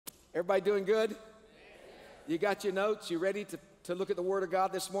Everybody doing good? You got your notes? You ready to look at the Word of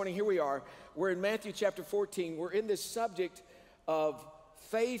God this morning? Here we are. We're in Matthew chapter 14. We're in this subject of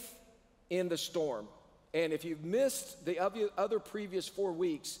faith in the storm. And if you've missed the other previous 4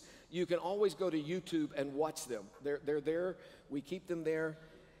 weeks, you can always go to YouTube and watch them. They're there. We keep them there.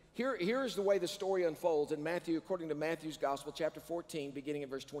 Here's the way the story unfolds in Matthew, according to Matthew's Gospel, chapter 14, beginning in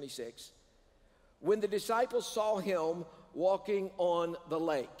verse 26. When the disciples saw him walking on the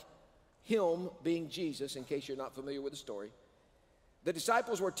lake, him being Jesus, in case you're not familiar with the story, the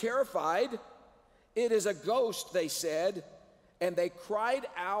disciples were terrified. It is a ghost, they said, and they cried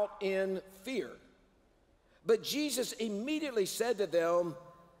out in fear. But Jesus immediately said to them,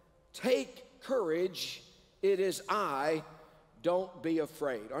 "Take courage, it is I, don't be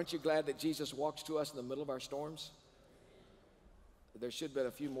afraid." Aren't you glad that Jesus walks to us in the middle of our storms? There should have been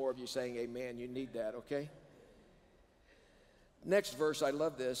a few more of you saying amen. You need that, okay? Next verse, I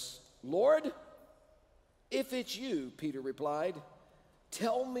love this. "Lord, if it's you," Peter replied,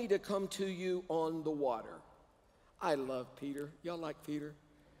 "tell me to come to you on the water." I love Peter. Y'all like Peter?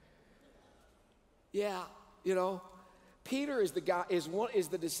 Yeah, you know, Peter is the guy, is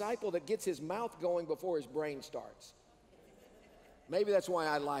the disciple that gets his mouth going before his brain starts. Maybe that's why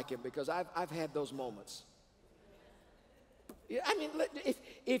I like him, because I've had those moments. Yeah, I mean,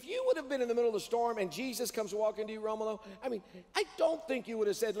 if you would have been in the middle of the storm and Jesus comes walking to you, Romolo, I mean, I don't think you would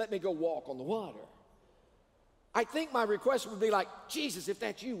have said, "Let me go walk on the water." I think my request would be like, "Jesus, if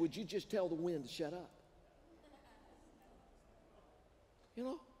that's you, would you just tell the wind to shut up?" You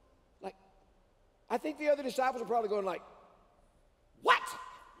know, like, I think the other disciples are probably going like, "What?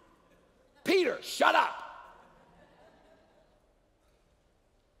 Peter, shut up."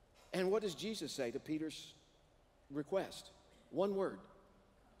 And what does Jesus say to Peter's request? One word: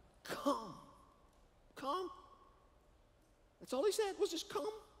 come. Come. That's all he said, was just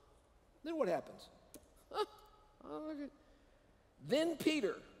come. Then what happens? Then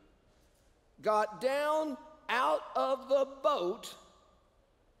Peter got down out of the boat,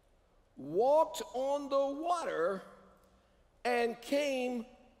 walked on the water, and came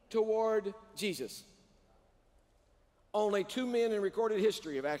toward Jesus. Only 2 men in recorded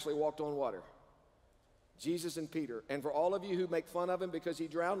history have actually walked on water: Jesus and Peter. And for all of you who make fun of him because he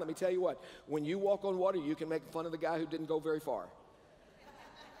drowned, let me tell you what, when you walk on water, you can make fun of the guy who didn't go very far.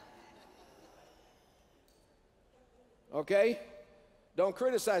 Okay? Don't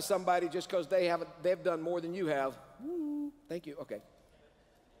criticize somebody just because they've done more than you have. Thank you. Okay.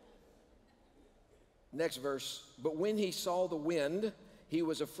 Next verse. "But when he saw the wind, he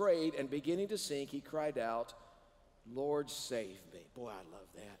was afraid, and beginning to sink, he cried out, 'Lord, save me.'" Boy, I love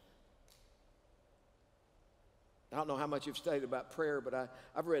that. I don't know how much you've studied about prayer, but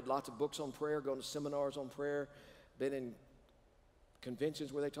I've read lots of books on prayer, gone to seminars on prayer, been in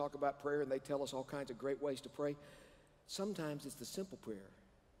conventions where they talk about prayer, and they tell us all kinds of great ways to pray. Sometimes it's the simple prayer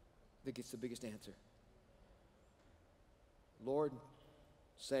that gets the biggest answer. Lord,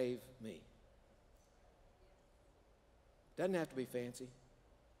 save me. Doesn't have to be fancy.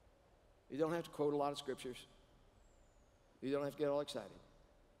 You don't have to quote a lot of scriptures. You don't have to get all excited.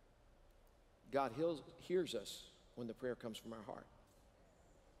 God hears us when the prayer comes from our heart.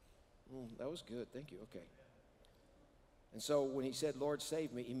 That was good. Thank you. Okay. And so when he said, "Lord,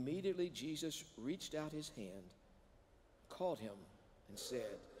 save me," immediately Jesus reached out his hand, called him, and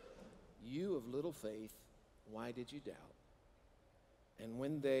said, "You of little faith, why did you doubt?" And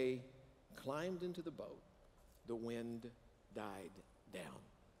when they climbed into the boat, the wind died down.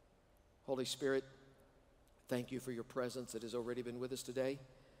 Holy Spirit, thank you for your presence that has already been with us today.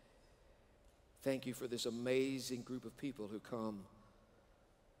 Thank you for this amazing group of people who come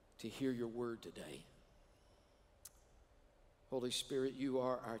to hear your word today. Holy Spirit, you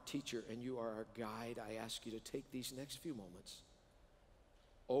are our teacher and you are our guide. I ask you to take these next few moments.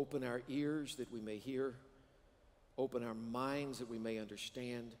 Open our ears that we may hear. Open our minds that we may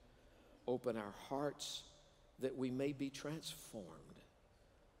understand. Open our hearts that we may be transformed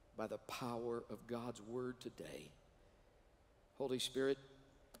by the power of God's word today. Holy Spirit,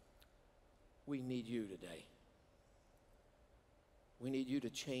 we need you today. We need you to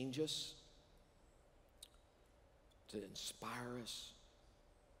change us, to inspire us,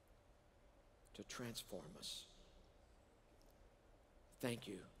 to transform us. Thank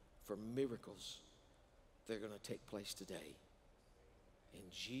you for miracles that are going to take place today. In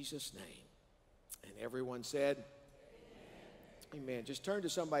Jesus' name. And everyone said, Amen. Amen. Just turn to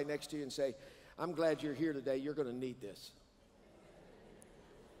somebody next to you and say, "I'm glad you're here today. You're going to need this."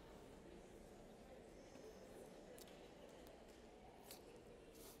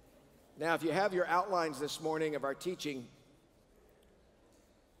 Now, if you have your outlines this morning of our teaching,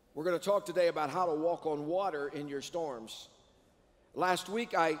 We're going to talk today about how to walk on water in your storms. Last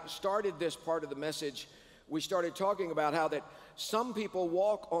week, I started this part of the message. We started talking about how that some people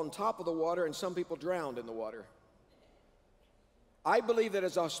walk on top of the water and some people drown in the water. I believe that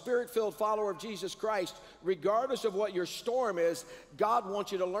as a spirit-filled follower of Jesus Christ, regardless of what your storm is, God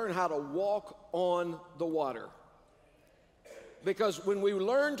wants you to learn how to walk on the water. Because when we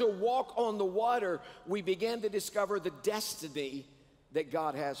learn to walk on the water, we begin to discover the destiny that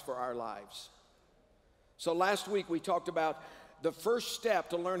God has for our lives. So last week we talked about the first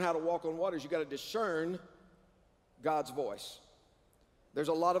step to learn how to walk on water is you got to discern God's voice. There's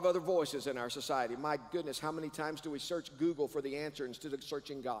a lot of other voices in our society. My goodness, how many times do we search Google for the answer instead of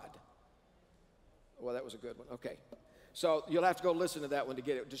searching God? Well, that was a good one. Okay. So you'll have to go listen to that one to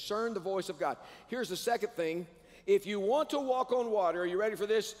get it. Discern the voice of God. Here's the second thing. If you want to walk on water, are you ready for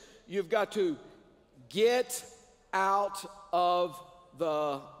this? You've got to get out of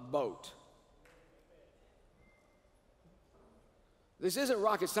the boat. This isn't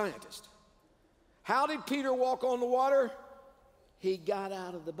rocket scientist. How did Peter walk on the water? He got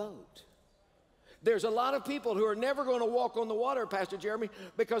out of the boat. There's a lot of people who are never going to walk on the water, Pastor Jeremy,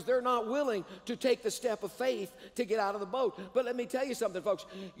 because they're not willing to take the step of faith to get out of the boat. But let me tell you something, folks.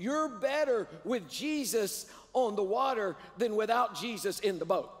 You're better with Jesus on the water than without Jesus in the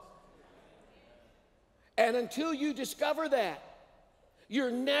boat. And until you discover that,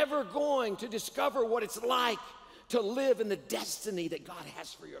 you're never going to discover what it's like to live in the destiny that God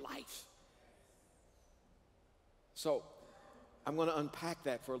has for your life. So I'm going to unpack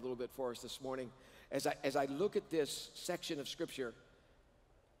that for a little bit for us this morning. As I look at this section of Scripture,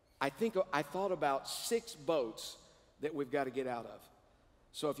 I thought about 6 boats that we've got to get out of.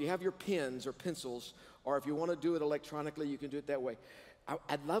 So if you have your pens or pencils, or if you want to do it electronically, you can do it that way.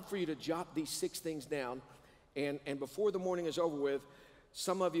 I'd love for you to jot these 6 things down, and before the morning is over with,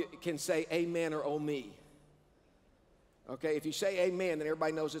 some of you can say amen or oh me. Okay, if you say amen, then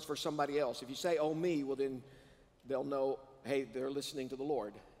everybody knows it's for somebody else. If you say oh me, well then they'll know, hey, they're listening to the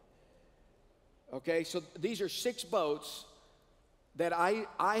Lord. Okay, so these are 6 boats that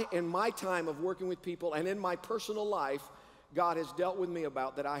I in my time of working with people and in my personal life, God has dealt with me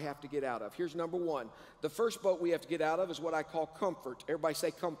about that I have to get out of. Here's number 1. The first boat we have to get out of is what I call comfort. Everybody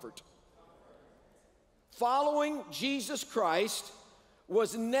say comfort. Following Jesus Christ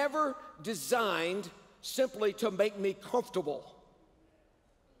was never designed simply to make me comfortable.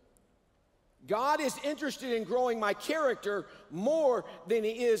 God is interested in growing my character more than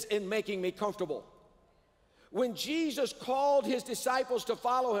he is in making me comfortable. When Jesus called his disciples to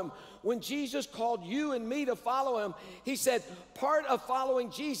follow him, when Jesus called you and me to follow him, he said part of following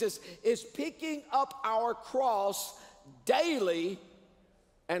Jesus is picking up our cross daily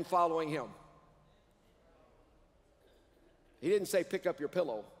and following him. He didn't say pick up your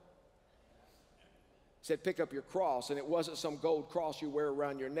pillow. He said pick up your cross, and it wasn't some gold cross you wear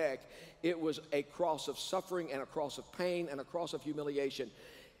around your neck. It was a cross of suffering and a cross of pain and a cross of humiliation.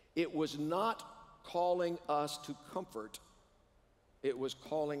 It was not calling us to comfort. It was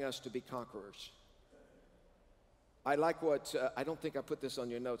calling us to be conquerors. I like what, I don't think I put this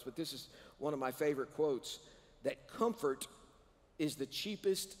on your notes, but this is one of my favorite quotes, that comfort is the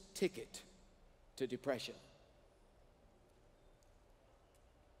cheapest ticket to depression.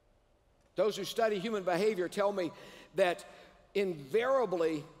 Those who study human behavior tell me that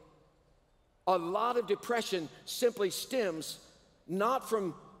invariably a lot of depression simply stems not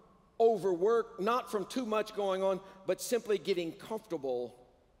from overwork, not from too much going on, but simply getting comfortable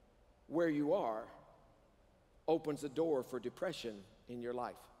where you are opens the door for depression in your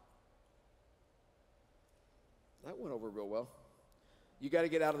life. That went over real well. You got to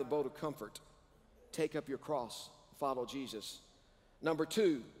get out of the boat of comfort. Take up your cross. Follow Jesus. Number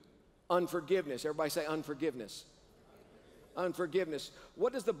 2, unforgiveness. Everybody say unforgiveness. Unforgiveness.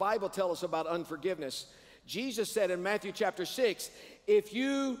 What does the Bible tell us about unforgiveness? Jesus said in Matthew chapter 6, if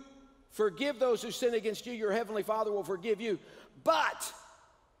you forgive those who sin against you, your heavenly Father will forgive you. But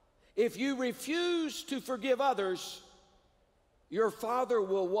if you refuse to forgive others, your Father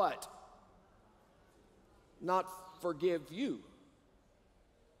will what? Not forgive you.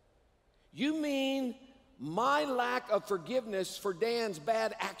 You mean my lack of forgiveness for Dan's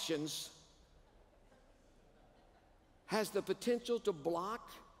bad actions has the potential to block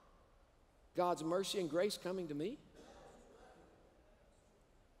God's mercy and grace coming to me?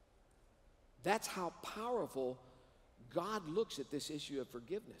 That's how powerful God looks at this issue of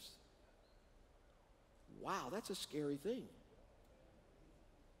forgiveness. Wow, that's a scary thing.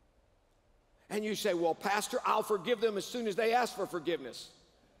 And you say, well, Pastor, I'll forgive them as soon as they ask for forgiveness.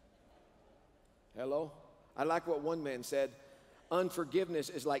 Hello? I like what one man said. Unforgiveness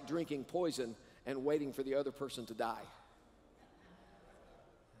is like drinking poison and waiting for the other person to die.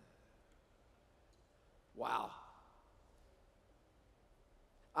 Wow.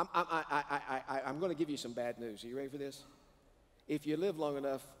 I'm going to give you some bad news. Are you ready for this? If you live long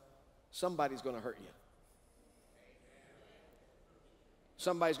enough, somebody's going to hurt you.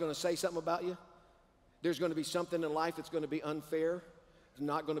 Somebody's going to say something about you. There's going to be something in life that's going to be unfair. It's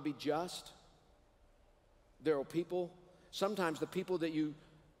not going to be just. There are people, sometimes the people that you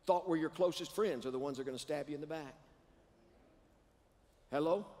thought were your closest friends are the ones that are going to stab you in the back.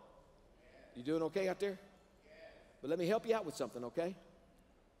 Hello? You doing okay out there? But let me help you out with something, okay?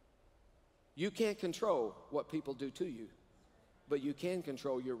 You can't control what people do to you, but you can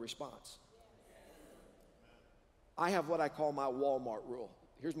control your response. I have what I call my Walmart rule.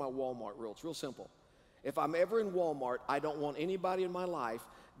 Here's my Walmart rule. It's real simple. If I'm ever in Walmart, I don't want anybody in my life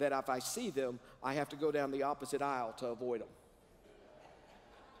that if I see them, I have to go down the opposite aisle to avoid them.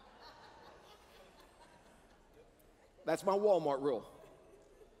 That's my Walmart rule.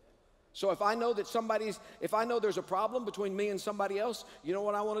 So if I know that if I know there's a problem between me and somebody else, you know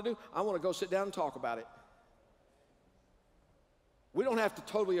what I want to do? I want to go sit down and talk about it. We don't have to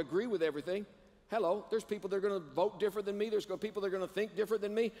totally agree with everything. Hello, there's people that are going to vote different than me. There's people that are going to think different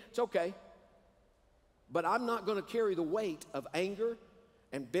than me. It's okay. But I'm not going to carry the weight of anger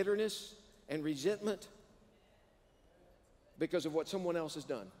and bitterness and resentment because of what someone else has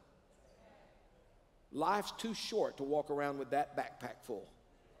done. Life's too short to walk around with that backpack full.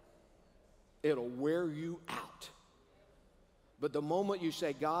 It'll wear you out. But the moment you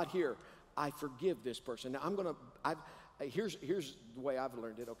say, God, here, I forgive this person. Now, here's the way I've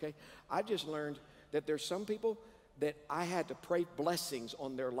learned it, okay? I've just learned that there's some people that I had to pray blessings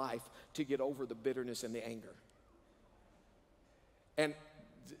on their life to get over the bitterness and the anger. And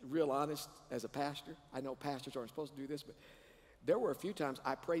real honest, as a pastor, I know pastors aren't supposed to do this, but there were a few times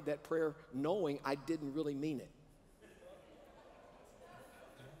I prayed that prayer knowing I didn't really mean it.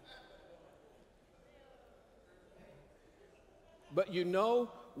 But you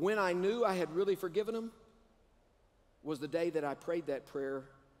know when I knew I had really forgiven them was the day that I prayed that prayer,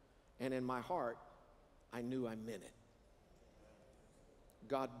 and in my heart, I knew I meant it.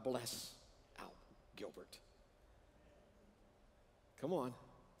 God bless Al Gilbert. Come on.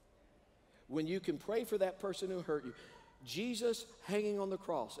 When you can pray for that person who hurt you, Jesus hanging on the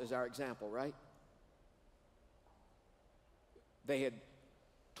cross is our example, right? They had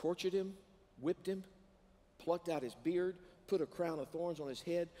tortured him, whipped him, plucked out his beard, put a crown of thorns on his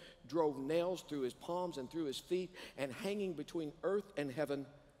head, drove nails through his palms and through his feet, and hanging between earth and heaven,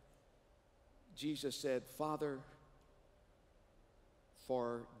 Jesus said, Father,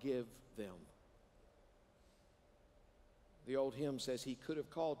 forgive them. The old hymn says he could have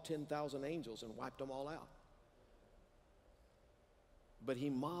called 10,000 angels and wiped them all out. But he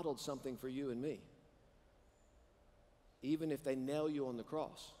modeled something for you and me. Even if they nail you on the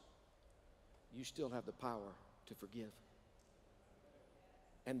cross, you still have the power to forgive.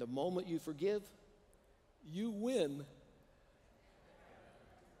 And the moment you forgive, you win.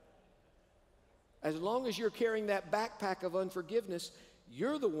 As long as you're carrying that backpack of unforgiveness,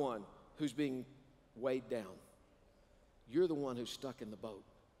 you're the one who's being weighed down. You're the one who's stuck in the boat.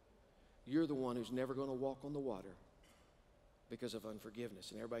 You're the one who's never going to walk on the water because of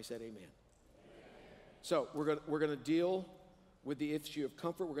unforgiveness. And everybody said amen. So we're going to deal with the issue of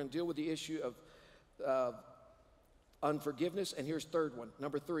comfort. We're going to deal with the issue of unforgiveness. And here's third one.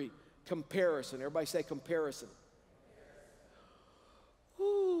 Number 3, comparison. Everybody say comparison.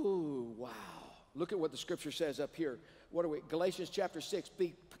 Ooh, wow. Look at what the scripture says up here. What are we? Galatians chapter 6.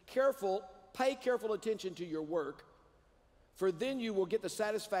 Be careful, pay careful attention to your work, for then you will get the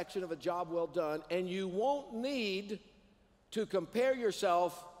satisfaction of a job well done, and you won't need to compare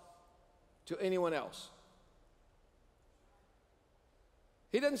yourself to anyone else.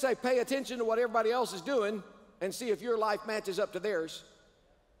 He doesn't say pay attention to what everybody else is doing and see if your life matches up to theirs.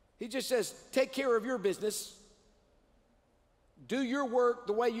 He just says take care of your business. Do your work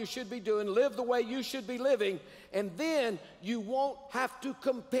the way you should be doing, live the way you should be living, and then you won't have to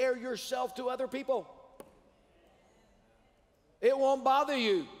compare yourself to other people. It won't bother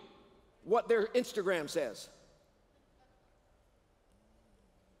you what their Instagram says.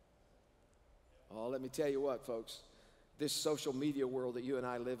 Oh, let me tell you what, folks. This social media world that you and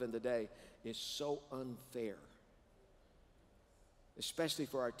I live in today is so unfair, especially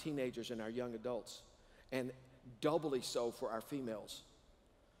for our teenagers and our young adults, and doubly so for our females.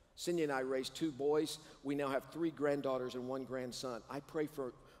 Cindy and I raised 2 boys. We now have 3 granddaughters and 1 grandson. I pray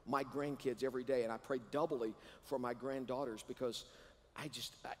for my grandkids every day, and I pray doubly for my granddaughters because I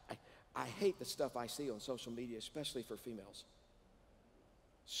hate the stuff I see on social media, especially for females.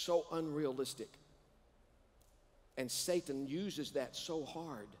 so unrealistic. And Satan uses that so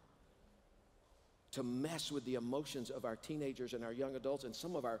hard to mess with the emotions of our teenagers and our young adults and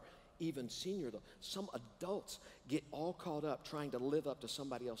some of our even senior adults. Some adults get all caught up trying to live up to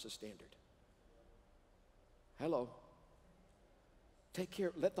somebody else's standard. Hello. Take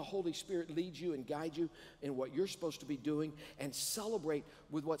care. Let the Holy Spirit lead you and guide you in what you're supposed to be doing, and celebrate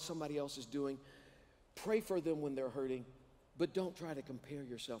with what somebody else is doing. Pray for them when they're hurting, but don't try to compare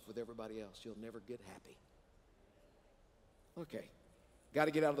yourself with everybody else. You'll never get happy. Okay. Got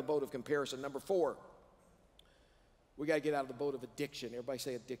to get out of the boat of comparison. Number 4, we got to get out of the boat of addiction. Everybody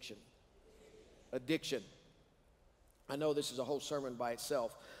say addiction. Addiction. I know this is a whole sermon by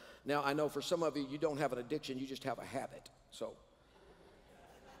itself. Now, I know for some of you, you don't have an addiction, you just have a habit. So,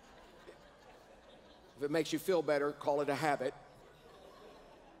 if it makes you feel better, call it a habit.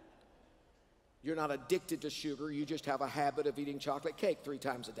 You're not addicted to sugar, you just have a habit of eating chocolate cake 3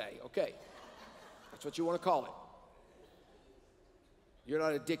 times a day. Okay. That's what you want to call it. You're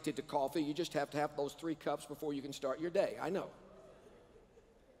not addicted to coffee. You just have to have those 3 cups before you can start your day. I know.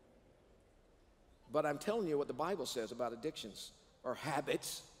 But I'm telling you what the Bible says about addictions or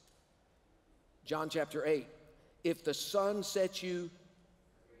habits. John chapter 8. If the Son sets you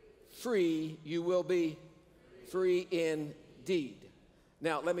free, you will be free indeed.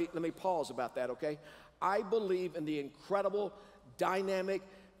 Now, let me pause about that, okay? I believe in the incredible, dynamic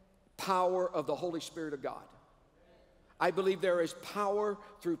power of the Holy Spirit of God. I believe there is power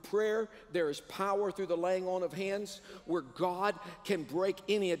through prayer. There is power through the laying on of hands where God can break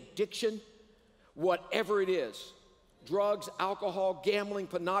any addiction, whatever it is. Drugs, alcohol, gambling,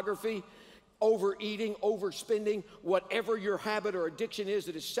 pornography, overeating, overspending, whatever your habit or addiction is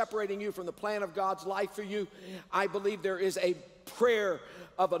that is separating you from the plan of God's life for you. I believe there is a prayer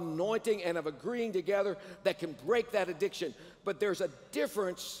of anointing and of agreeing together that can break that addiction. But there's a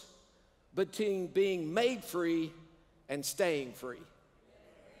difference between being made free and staying free.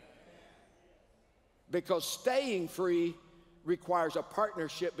 Because staying free requires a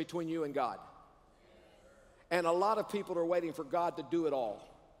partnership between you and God. And a lot of people are waiting for God to do it all.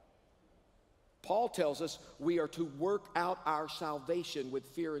 Paul tells us we are to work out our salvation with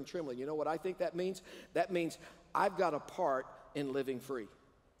fear and trembling. You know what I think that means? That means I've got a part in living free.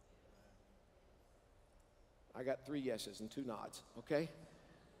 I got 3 yeses and 2 nods, okay?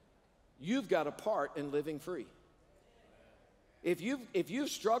 You've got a part in living free. If you've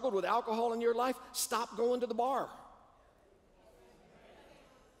struggled with alcohol in your life, stop going to the bar.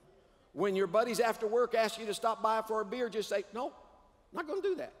 When your buddies after work ask you to stop by for a beer, just say, no, I'm not going to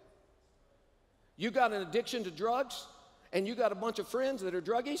do that. You got an addiction to drugs, and you got a bunch of friends that are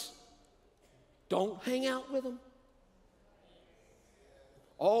druggies, don't hang out with them.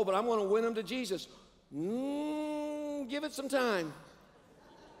 Oh, but I'm going to win them to Jesus. Give it some time.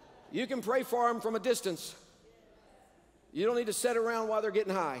 You can pray for them from a distance. You don't need to sit around while they're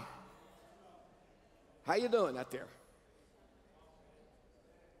getting high. How you doing out there?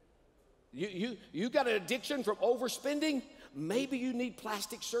 You got an addiction from overspending? Maybe you need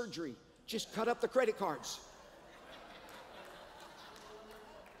plastic surgery. Just cut up the credit cards.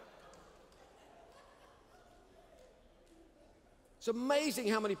 It's amazing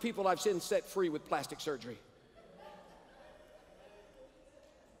how many people I've seen set free with plastic surgery.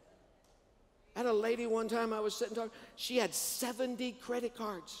 I had a lady one time I was sitting talking, she had 70 credit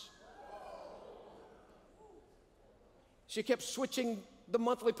cards. She kept switching the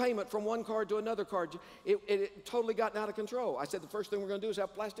monthly payment from one card to another card. It totally gotten out of control. I said, the first thing we're going to do is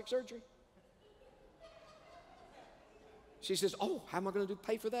have plastic surgery. She says, oh, how am I going to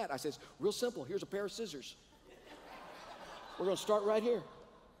pay for that? I says, real simple. Here's a pair of scissors. We're going to start right here.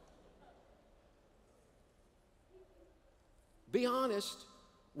 Be honest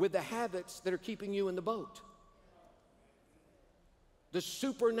with the habits that are keeping you in the boat. The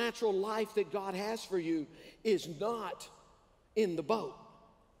supernatural life that God has for you is not in the boat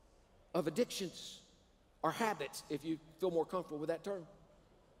of addictions or habits, if you feel more comfortable with that term.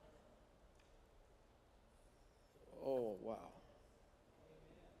 Oh, wow.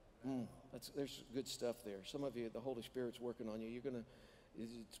 There's good stuff there. Some of you, the Holy Spirit's working on you.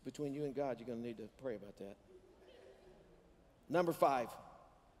 It's between you and God. You're going to need to pray about that. Number 5,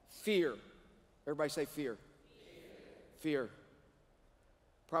 fear. Everybody say fear. Fear.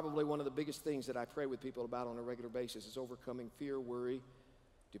 Probably one of the biggest things that I pray with people about on a regular basis is overcoming fear, worry,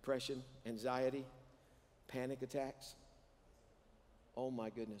 depression, anxiety, panic attacks. Oh my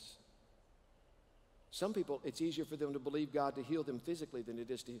goodness. Some people, it's easier for them to believe God to heal them physically than it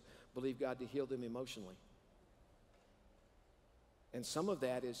is to believe God to heal them emotionally. And some of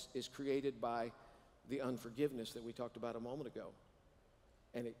that is created by the unforgiveness that we talked about a moment ago.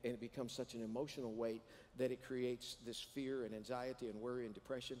 And it becomes such an emotional weight that it creates this fear and anxiety and worry and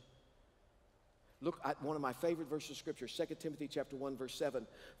depression. Look at one of my favorite verses of Scripture, 2 Timothy chapter 1, verse 7.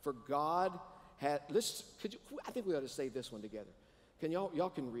 For God had, listen, I think we ought to say this one together. Can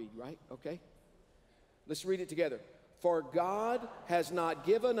y'all can read, right? Okay. Let's read it together. For God has not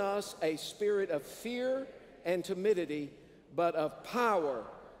given us a spirit of fear and timidity, but of power,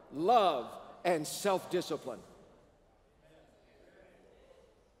 love, and self-discipline.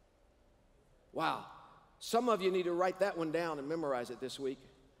 Wow. Some of you need to write that one down and memorize it this week.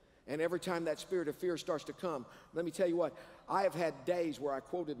 And every time that spirit of fear starts to come, let me tell you what, I have had days where I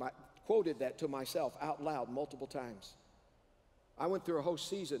quoted that to myself out loud multiple times. I went through a whole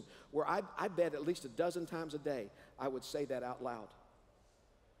season where I bet at least a dozen times a day I would say that out loud.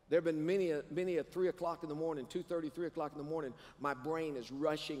 There have been many a 3 o'clock in the morning, 2:30, 3 o'clock in the morning, my brain is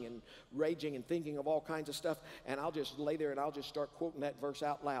rushing and raging and thinking of all kinds of stuff, and I'll just lay there and I'll just start quoting that verse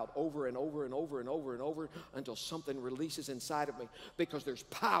out loud over and over and over and over and over until something releases inside of me, because there's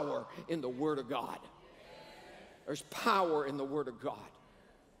power in the Word of God. There's power in the Word of God.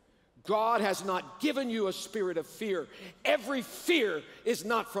 God has not given you a spirit of fear. Every fear is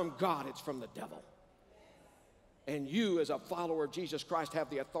not from God, it's from the devil. And you, as a follower of Jesus Christ, have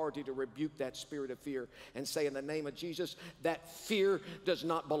the authority to rebuke that spirit of fear and say, in the name of Jesus, that fear does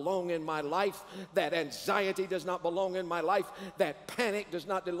not belong in my life. That anxiety does not belong in my life. That panic does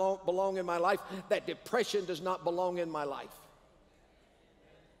not belong in my life. That depression does not belong in my life.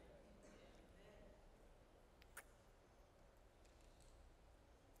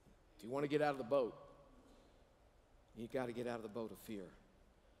 If you want to get out of the boat, you got to get out of the boat of fear.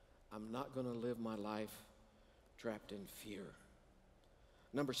 I'm not going to live my life trapped in fear.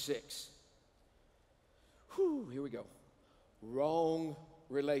 Number 6. Here we go. Wrong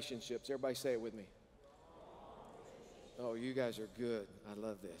relationships. Everybody say it with me. Oh, you guys are good. I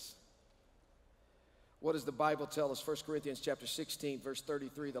love this. What does the Bible tell us? 1 Corinthians chapter 16, verse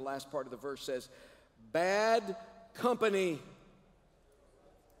 33, the last part of the verse says, bad company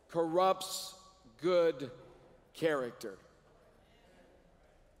corrupts good character.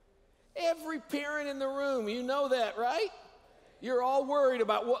 Every parent in the room, you know that, right? You're all worried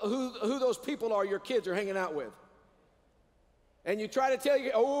about who those people are your kids are hanging out with. And you try to tell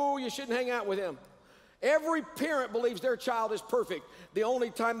you, oh, you shouldn't hang out with him. Every parent believes their child is perfect. The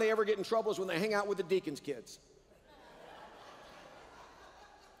only time they ever get in trouble is when they hang out with the deacon's kids.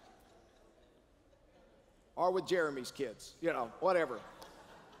 Or with Jeremy's kids, whatever.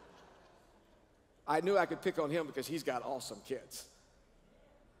 I knew I could pick on him because he's got awesome kids.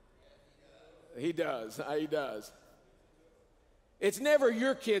 He does. He does. It's never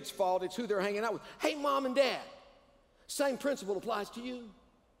your kid's fault. It's who they're hanging out with. Hey, mom and dad, same principle applies to you.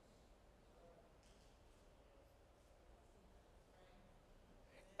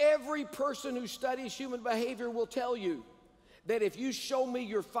 Every person who studies human behavior will tell you that if you show me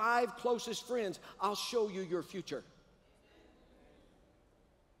your 5 closest friends, I'll show you your future.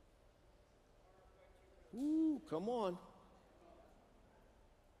 Ooh, come on.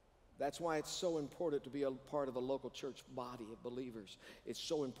 That's why it's so important to be a part of a local church body of believers. It's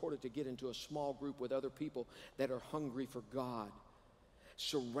so important to get into a small group with other people that are hungry for God.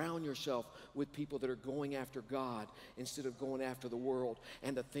 Surround yourself with people that are going after God instead of going after the world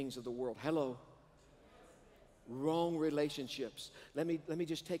and the things of the world. Hello. Wrong relationships. Let me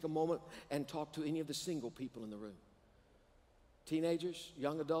just take a moment and talk to any of the single people in the room. Teenagers,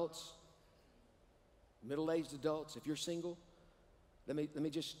 young adults, middle-aged adults. If you're single, let me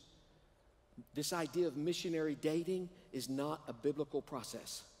just... This idea of missionary dating is not a biblical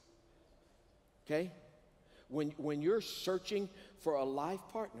process. Okay? When you're searching for a life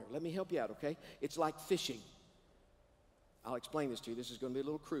partner, let me help you out, okay? It's like fishing. I'll explain this to you. This is going to be a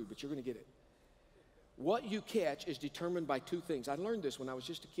little crude, but you're going to get it. What you catch is determined by 2 things. I learned this when I was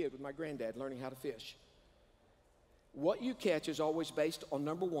just a kid with my granddad learning how to fish. What you catch is always based on,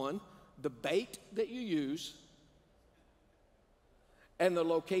 number 1, the bait that you use, and the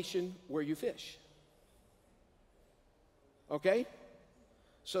location where you fish. Okay?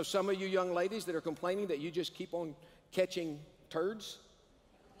 So some of you young ladies that are complaining that you just keep on catching turds,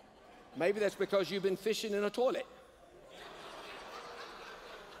 maybe that's because you've been fishing in a toilet.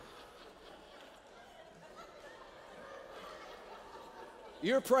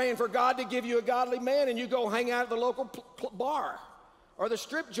 You're praying for God to give you a godly man, and you go hang out at the local bar or the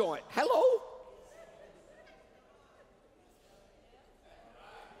strip joint. Hello?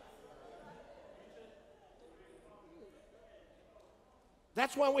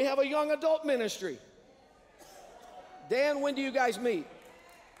 That's why we have a young adult ministry. Dan, when do you guys meet?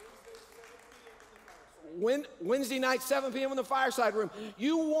 Wednesday night, 7 p.m. in the fireside room.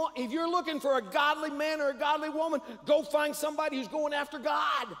 If you're looking for a godly man or a godly woman, go find somebody who's going after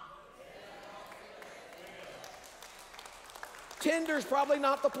God. Tinder's probably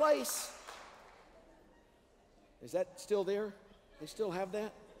not the place. Is that still there? They still have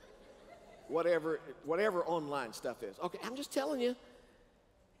that? Whatever online stuff is. Okay, I'm just telling you,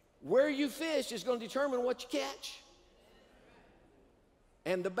 where you fish is going to determine what you catch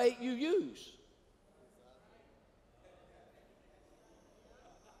and the bait you use.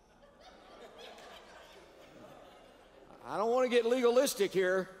 I don't want to get legalistic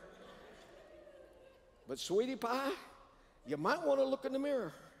here, but sweetie pie, you might want to look in the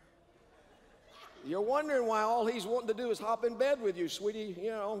mirror. You're wondering why all he's wanting to do is hop in bed with you, sweetie. You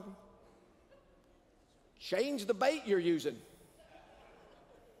know, change the bait you're using.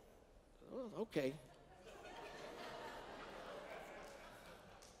 Oh, okay.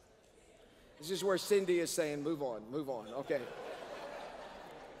 This is where Cindy is saying, move on, okay.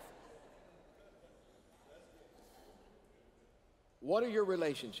 What are your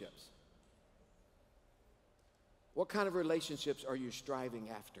relationships? What kind of relationships are you striving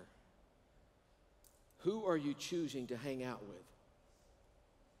after? Who are you choosing to hang out with?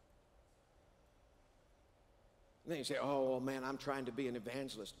 And then you say, oh, man, I'm trying to be an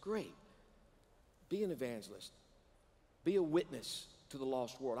evangelist. Great. Be an evangelist. Be a witness to the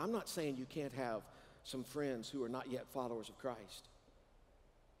lost world. I'm not saying you can't have some friends who are not yet followers of Christ.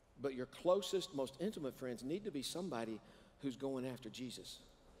 But your closest, most intimate friends need to be somebody who's going after Jesus.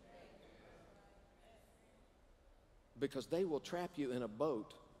 Because they will trap you in a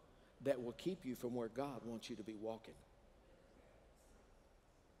boat that will keep you from where God wants you to be walking.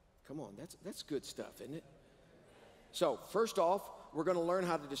 Come on, that's good stuff, isn't it? So, first off, we're going to learn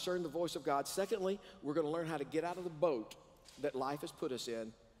how to discern the voice of God. Secondly, we're going to learn how to get out of the boat that life has put us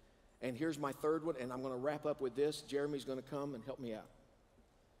in. And here's my third one, and I'm going to wrap up with this. Jeremy's going to come and help me out.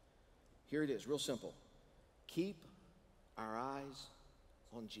 Here it is, real simple. Keep our eyes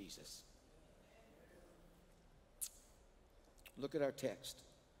on Jesus. Look at our text.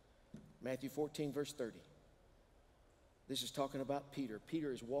 Matthew 14, verse 30. This is talking about Peter.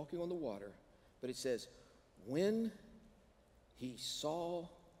 Peter is walking on the water, but it says, when he saw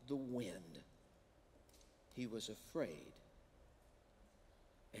the wind, he was afraid,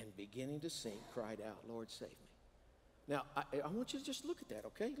 and beginning to sink, cried out, Lord, save me. Now, I want you to just look at that,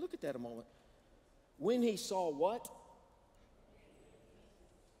 okay? Look at that a moment. When he saw what?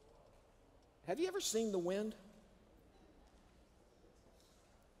 Have you ever seen the wind?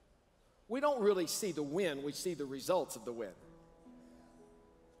 We don't really see the wind, we see the results of the wind.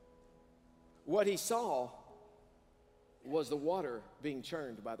 What he saw was the water being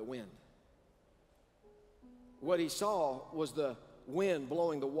churned by the wind. What he saw was the wind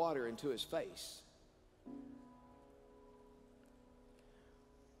blowing the water into his face.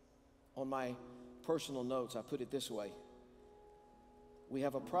 On my personal notes, I put it this way. We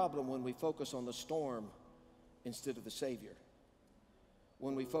have a problem when we focus on the storm instead of the Savior.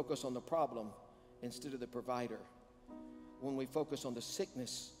 When we focus on the problem instead of the provider. When we focus on the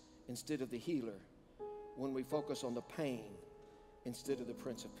sickness instead of the healer. When we focus on the pain instead of the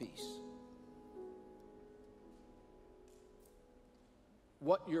Prince of Peace.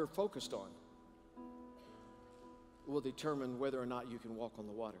 What you're focused on will determine whether or not you can walk on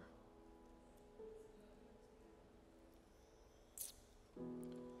the water.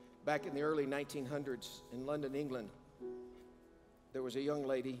 Back in the early 1900s in London, England, there was a young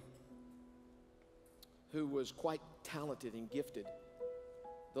lady who was quite talented and gifted.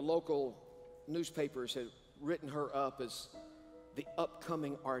 The local newspapers had written her up as the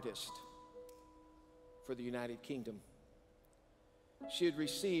upcoming artist for the United Kingdom. She had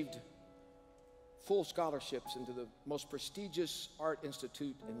received full scholarships into the most prestigious art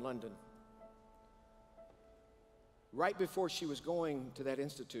institute in London. Right before she was going to that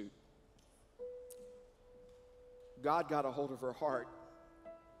institute, God got a hold of her heart,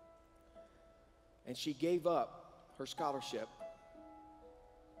 and she gave up her scholarship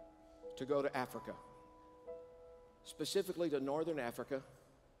to go to Africa, specifically to Northern Africa,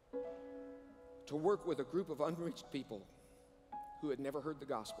 to work with a group of unreached people who had never heard the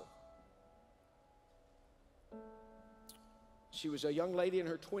gospel. She was a young lady in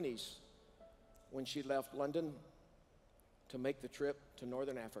her 20s when she left London to make the trip to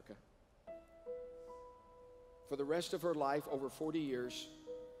Northern Africa. For the rest of her life, over 40 years,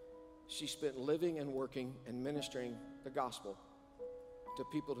 she spent living and working and ministering the gospel to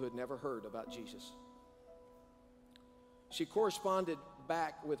people who had never heard about Jesus. She corresponded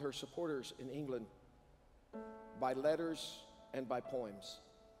back with her supporters in England by letters and by poems.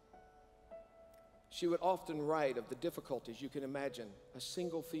 she would often write of the difficulties you can imagine, a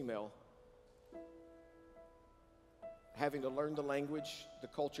single female having to learn the language, the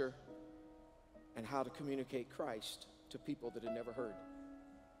culture, and how to communicate Christ to people that had never heard.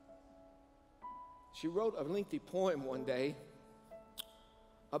 She wrote a lengthy poem one day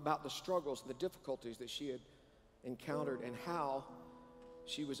about the struggles and the difficulties that she had encountered and how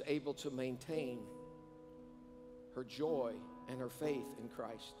she was able to maintain her joy and her faith in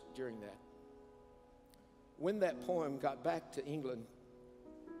Christ during that. When that poem got back to England,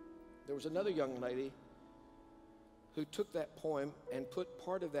 there was another young lady who took that poem and put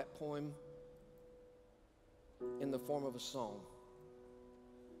part of that poem in the form of a song.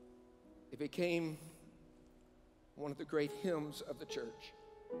 It became one of the great hymns of the church.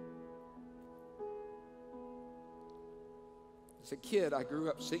 As a kid, I grew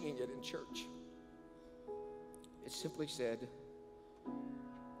up singing it in church. It simply said,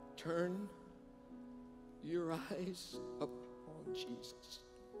 "Turn your eyes upon Jesus.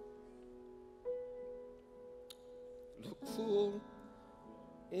 Look full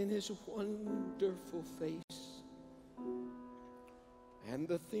in his wonderful face, and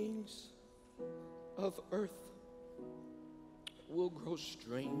the things of earth will grow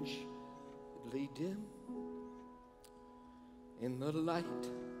strangely dim in the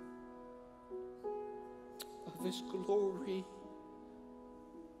light of his glory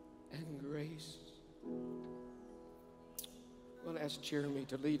and grace." I'm going to ask Jeremy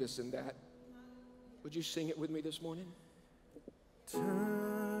to lead us in that. Would you sing it with me this morning?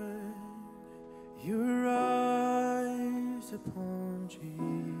 Turn your eyes upon Jesus.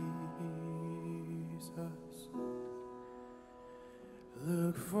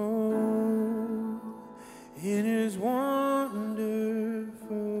 Look full in his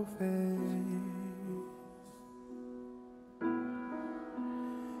wonderful face,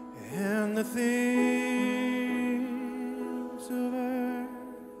 and the things of earth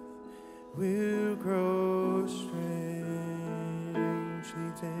will grow strangely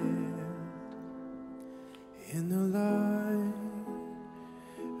dim in the light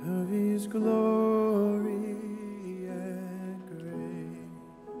of his glory and grace.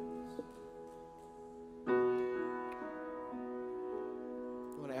 I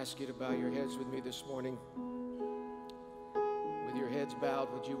want to ask you to bow your heads with me this morning. With your heads bowed,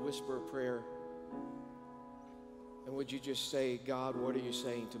 would you whisper a prayer? And would you just say, "God, what are you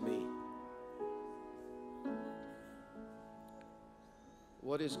saying to me?"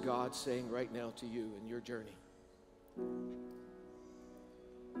 What is God saying right now to you in your journey?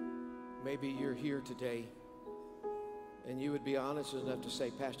 Maybe you're here today and you would be honest enough to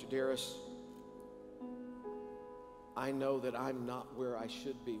say, "Pastor Darius, I know that I'm not where I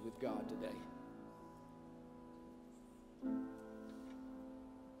should be with God today.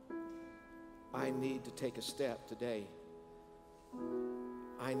 I need to take a step today.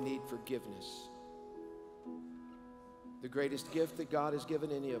 I need forgiveness." The greatest gift that God has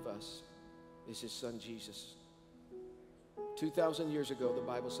given any of us is his son Jesus. 2,000 years ago, the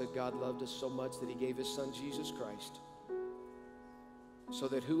Bible said God loved us so much that he gave his son Jesus Christ so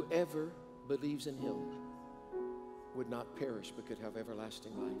that whoever believes in him would not perish but could have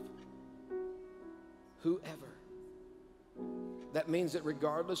everlasting life. Whoever. That means that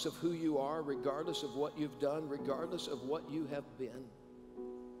regardless of who you are, regardless of what you've done, regardless of what you have been,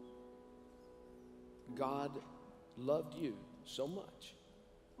 God loved you so much,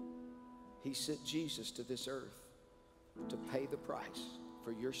 he sent Jesus to this earth to pay the price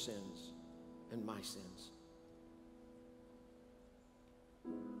for your sins and my sins.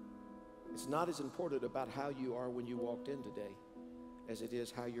 It's not as important about how you are when you walked in today as it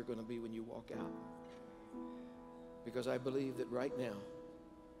is how you're going to be when you walk out. Because I believe that right now,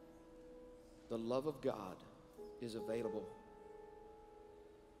 the love of God is available.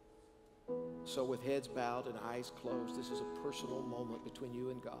 So with heads bowed and eyes closed, this is a personal moment between you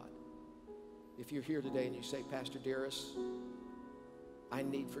and God. If you're here today and you say, "Pastor Darius, I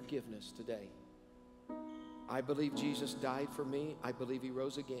need forgiveness today. I believe Jesus died for me. I believe he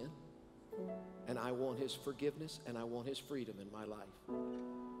rose again. And I want his forgiveness and I want his freedom in my life."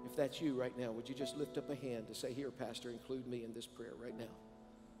 If that's you right now, would you just lift up a hand to say, "Here, Pastor, include me in this prayer right now."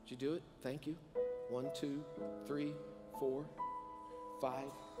 Would you do it? Thank you. 1, 2, 3, 4,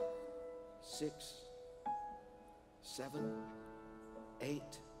 5, 6, 7,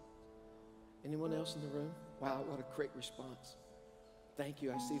 8. Anyone else in the room? Wow, what a great response. Thank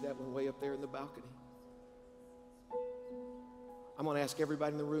you. I see that one way up there in the balcony. I'm going to ask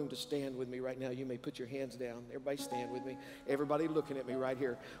everybody in the room to stand with me right now. You may put your hands down. Everybody stand with me. Everybody looking at me right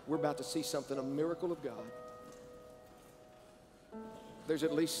here. We're about to see something, a miracle of God. There's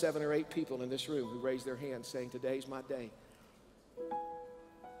at least 7 or 8 people in this room who raised their hands saying, today's my day.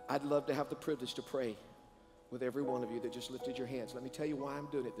 I'd love to have the privilege to pray with every one of you that just lifted your hands. Let me tell you why I'm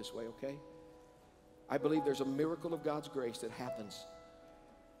doing it this way, okay? I believe there's a miracle of God's grace that happens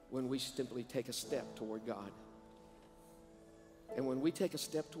when we simply take a step toward God. And when we take a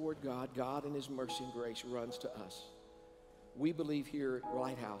step toward God, God in his mercy and grace runs to us. We believe here at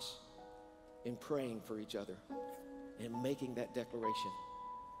Lighthouse in praying for each other and making that declaration.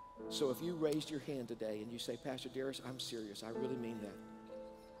 So if you raised your hand today and you say, Pastor Darius, I'm serious, I really mean that.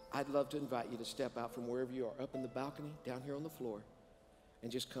 I'd love to invite you to step out from wherever you are, up in the balcony, down here on the floor, and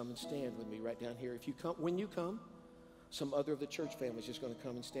just come and stand with me right down here. If you come, when you come, some other of the church family is just going to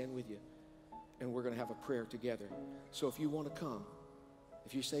come and stand with you, and we're going to have a prayer together. So if you want to come,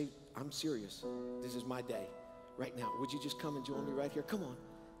 if you say, I'm serious, this is my day right now, would you just come and join me right here? Come on,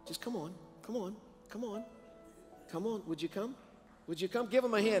 just come on, come on, come on, come on. Would you come? Would you come? Give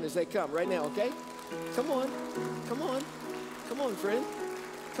them a hand as they come right now, okay? Come on, come on, come on, friend.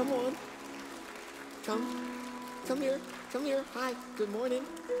 Come on. Come here. Come here. Hi. Good morning.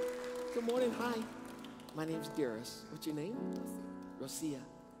 Good morning. Hi. My name's Darius. What's your name? Rosia.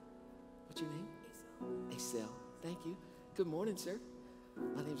 What's your name? Acel. Thank you. Good morning, sir.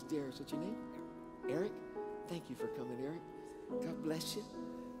 My name's Darius. What's your name? Eric. Thank you for coming, Eric. God bless you.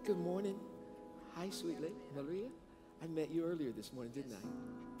 Good morning. Hi, sweet lady. Maria. I met you earlier this morning, didn't I?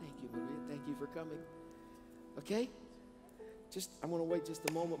 Thank you, Maria. Thank you for coming. Okay? I'm going to wait just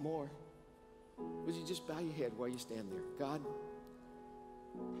a moment more. Would you just bow your head while you stand there? God,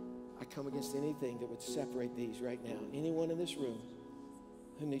 I come against anything that would separate these right now. Anyone in this room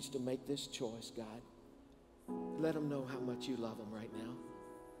who needs to make this choice, God, let them know how much you love them right now.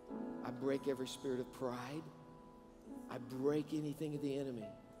 I break every spirit of pride. I break anything of the enemy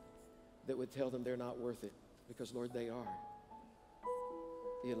that would tell them they're not worth it, because, Lord, they are.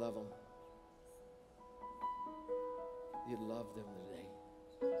 You love them. You love them today.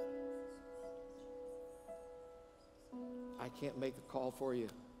 I can't make the call for you.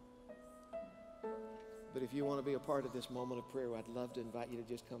 But if you want to be a part of this moment of prayer, I'd love to invite you to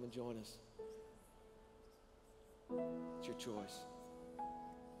just come and join us. It's your choice.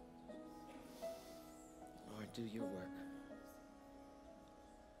 Lord, do your work.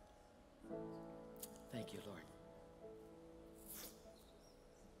 Thank you, Lord.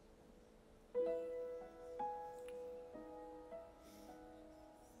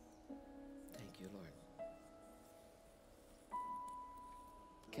 Thank you, Lord.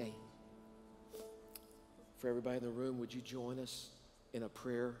 Okay. For everybody in the room, would you join us in a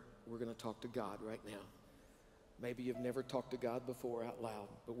prayer? We're going to talk to God right now. Maybe you've never talked to God before out loud,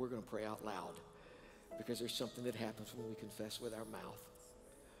 but we're going to pray out loud, because there's something that happens when we confess with our mouth.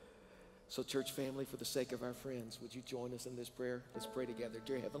 So, church family, for the sake of our friends, would you join us in this prayer? Let's pray together.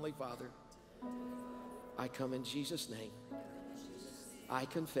 Dear Heavenly Father, I come in Jesus' name. I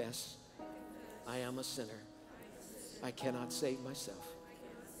confess I am a sinner. I cannot save myself.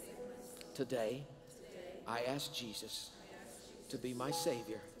 Today, I ask Jesus to be my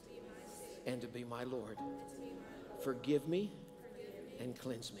Savior and to be my Lord. Forgive me and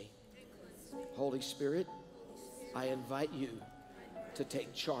cleanse me. Holy Spirit, I invite you to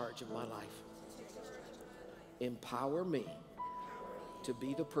take charge of my life. Empower me to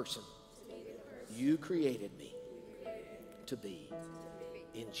be the person you created me to be.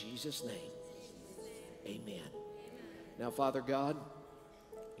 In Jesus' name, amen. Now, Father God,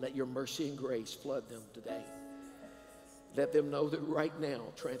 let your mercy and grace flood them today. Let them know that right now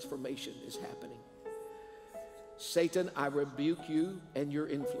transformation is happening. Satan, I rebuke you and your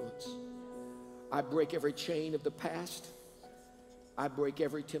influence. I break every chain of the past. I break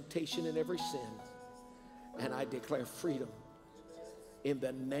every temptation and every sin. And I declare freedom in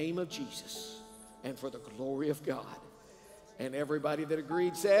the name of Jesus and for the glory of God. And everybody that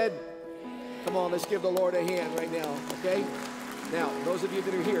agreed said, come on, let's give the Lord a hand right now, okay? Now, those of you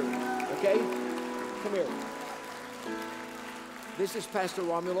that are here, okay? Come here. This is Pastor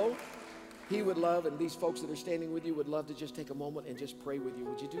Romulo. He would love, and these folks that are standing with you would love to just take a moment and just pray with you.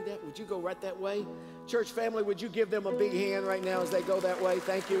 Would you do that? Would you go right that way? Church family, would you give them a big hand right now as they go that way?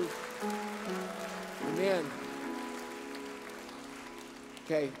 Thank you. Amen.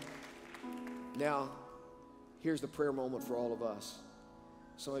 Okay. Now, here's the prayer moment for all of us.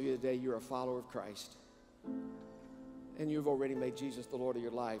 Some of you today, you're a follower of Christ. And you've already made Jesus the Lord of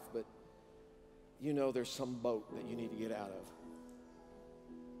your life, but you know there's some boat that you need to get out of.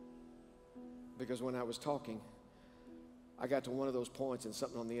 Because when I was talking, I got to one of those points and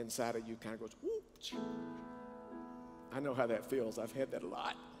something on the inside of you kind of goes, whoop. I know how that feels. I've had that a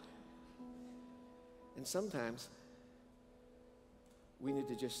lot. And sometimes we need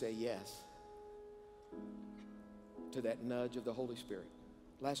to just say yes to that nudge of the Holy Spirit.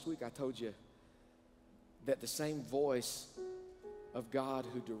 Last week I told you that the same voice of God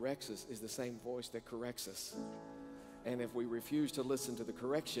who directs us is the same voice that corrects us. And if we refuse to listen to the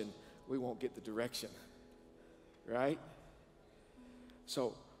correction, we won't get the direction, right?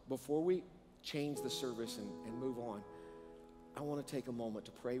 So before we change the service and move on, I want to take a moment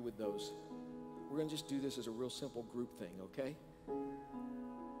to pray with those. We're going to just do this as a real simple group thing, okay?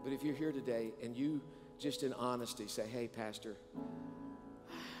 But if you're here today and you just in honesty say, hey, Pastor,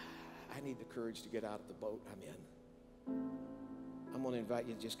 I need the courage to get out of the boat I'm in. I'm going to invite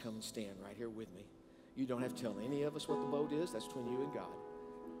you to just come and stand right here with me. You don't have to tell any of us what the boat is. That's between you and God.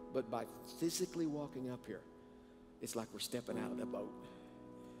 But by physically walking up here, it's like we're stepping out of the boat.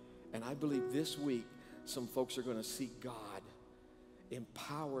 And I believe this week, some folks are going to see God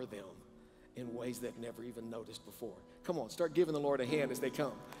empower them in ways they've never even noticed before. Come on, start giving the Lord a hand as they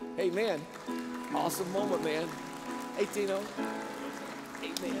come. Amen. Awesome moment, man. Hey, Tino.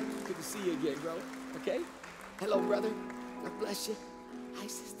 Amen. Good to see you again, bro. Okay? Hello, brother. God bless you. Hi,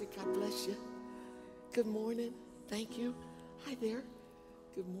 sister. God bless you. Good morning. Thank you. Hi there.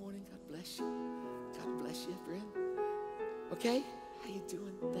 Good morning. God bless you. God bless you, friend. Okay? How you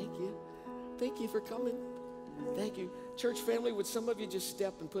doing? Thank you. Thank you for coming. Thank you. Church family, would some of you just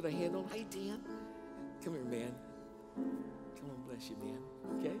step and put a hand on? Hey, Dan. Come here, man. Come on, bless you, man.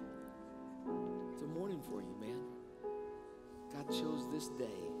 Okay? It's a morning for you, man. God chose this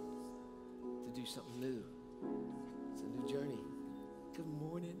day to do something new. It's a new journey. Good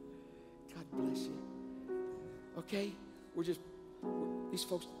morning. God bless you. Okay? These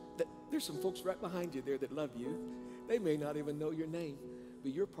folks, there's some folks right behind you there that love you. They may not even know your name,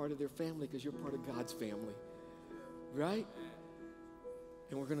 but you're part of their family because you're part of God's family. Right?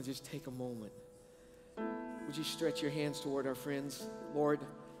 And we're going to just take a moment. Would you stretch your hands toward our friends? Lord,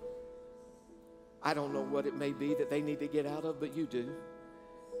 I don't know what it may be that they need to get out of, but you do.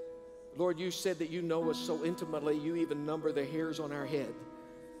 Lord, you said that you know us so intimately, you even number the hairs on our head.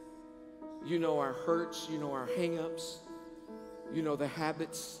 You know our hurts, you know our hang-ups, you know the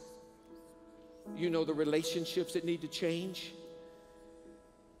habits, you know the relationships that need to change.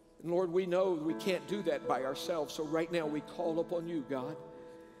 And Lord, we know we can't do that by ourselves, so right now we call upon you, God.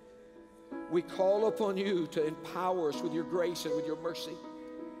 We call upon you to empower us with your grace and with your mercy.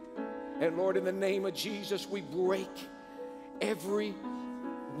 And Lord, in the name of Jesus, we break every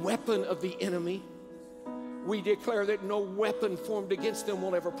weapon of the enemy. We declare that no weapon formed against them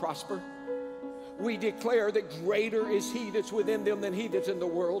will ever prosper. We declare that greater is he that's within them than he that's in the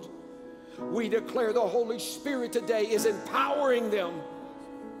world. We declare the Holy Spirit today is empowering them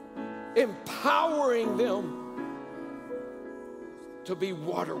to be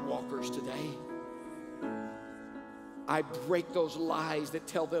water walkers today. I break those lies that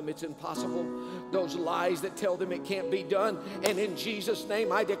tell them it's impossible, those lies that tell them it can't be done. And in Jesus'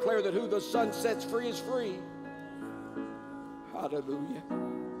 name, I declare that who the Son sets free is free. Hallelujah.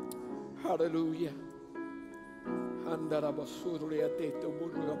 Hallelujah. And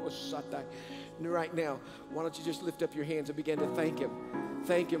right now, why don't you just lift up your hands and begin to thank him.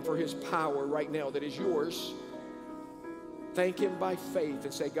 Thank him for his power right now that is yours. Thank him by faith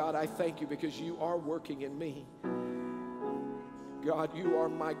and say, God, I thank you because you are working in me. God, you are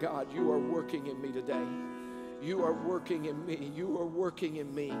my God. You are working in me today. You are working in me. You are working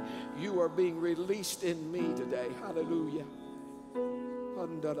in me. You are being released in me today. Hallelujah.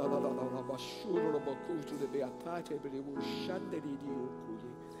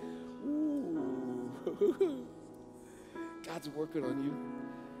 Ooh. God's working on you.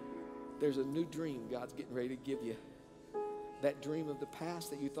 There's a new dream God's getting ready to give you. That dream of the past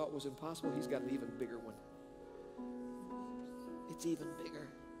that you thought was impossible, he's got an even bigger one. It's even bigger.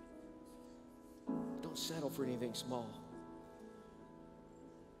 Don't settle for anything small.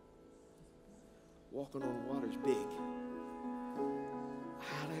 Walking on water's big.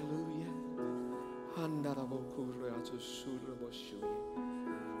 Hallelujah.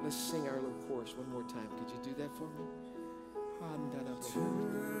 Let's sing our little chorus one more time. Could you do that for me?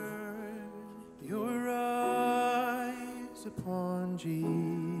 Turn your eyes upon Jesus.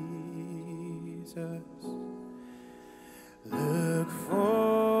 Look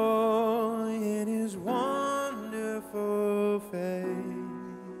full in his wonderful face,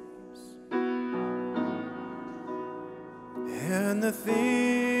 and the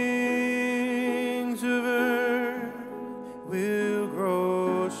things of earth will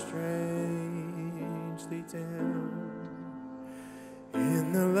grow strangely dim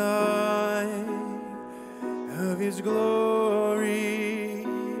in the light of his glory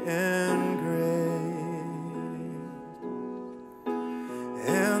and grace.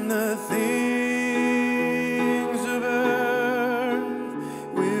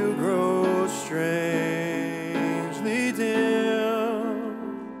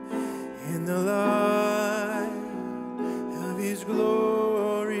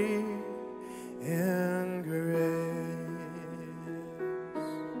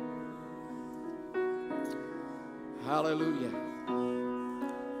 Hallelujah.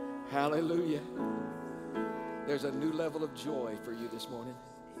 Hallelujah. There's a new level of joy for you this morning.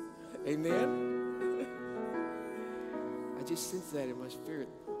 Amen. I just sense that in my spirit.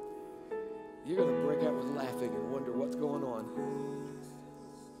 You're going to break out with laughing and wonder what's going on.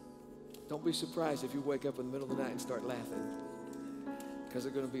 Don't be surprised if you wake up in the middle of the night and start laughing, because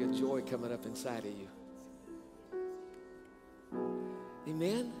there's going to be a joy coming up inside of you.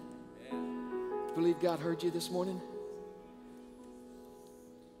 Amen? Believe God heard you this morning?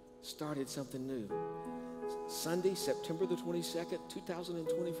 Started something new. Sunday, September the 22nd,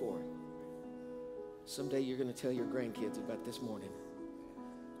 2024. Someday you're going to tell your grandkids about this morning.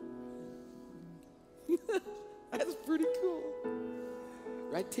 That's pretty cool.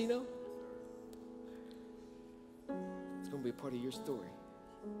 Right, Tino? It's going to be a part of your story.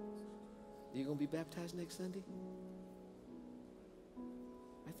 Are you going to be baptized next Sunday?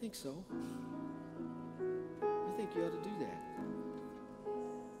 I think so. I think you ought to do that.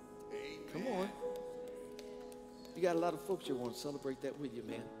 Come on. You got a lot of folks here want to celebrate that with you,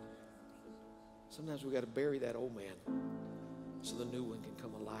 man. Sometimes we got to bury that old man so the new one can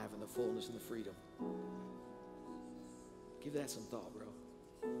come alive in the fullness and the freedom. Give that some thought, bro.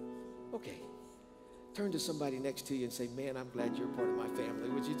 Okay. Turn to somebody next to you and say, man, I'm glad you're part of my family.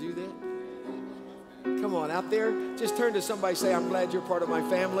 Would you do that? Come on, out there, just turn to somebody and say, I'm glad you're part of my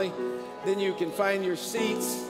family. Then you can find your seats.